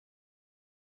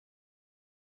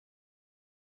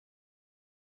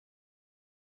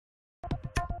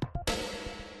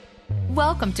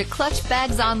Welcome to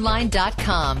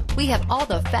ClutchBagsOnline.com. We have all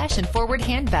the fashion-forward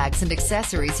handbags and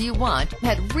accessories you want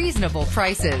at reasonable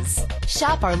prices.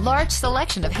 Shop our large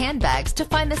selection of handbags to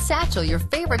find the satchel your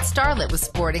favorite starlet was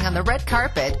sporting on the red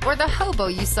carpet or the hobo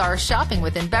you saw her shopping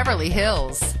with in Beverly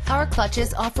Hills. Our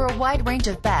clutches offer a wide range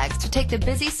of bags to take the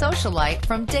busy socialite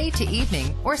from day to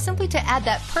evening, or simply to add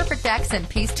that perfect accent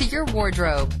piece to your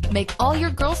wardrobe. Make all your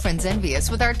girlfriends envious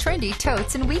with our trendy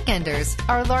totes and weekenders.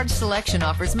 Our large selection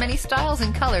offers many styles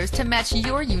and colors to match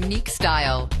your unique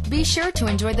style. Be sure to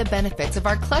enjoy the benefits of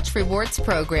our Clutch Rewards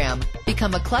program.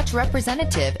 Become a Clutch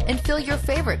representative and fill your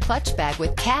favorite clutch bag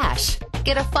with cash.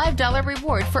 Get a $5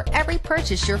 reward for every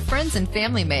purchase your friends and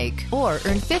family make, or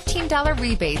earn $15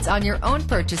 rebates on your own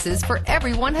purchases for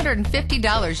every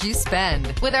 $150 you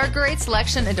spend. With our great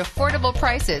selection and affordable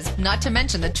prices, not to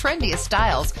mention the trendiest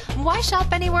styles, why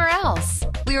shop anywhere else?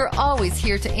 We are always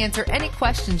here to answer any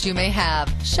questions you may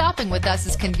have. Shopping with us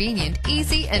is convenient,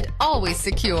 easy, and always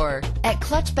secure. At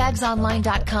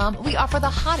ClutchBagsOnline.com, we offer the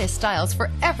hottest styles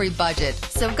for every budget.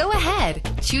 So go ahead,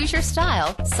 choose your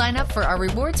style, sign up for our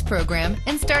rewards program,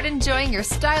 and start enjoying your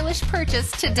stylish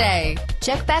purchase today.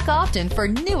 Check back often for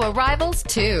new arrivals,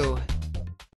 too.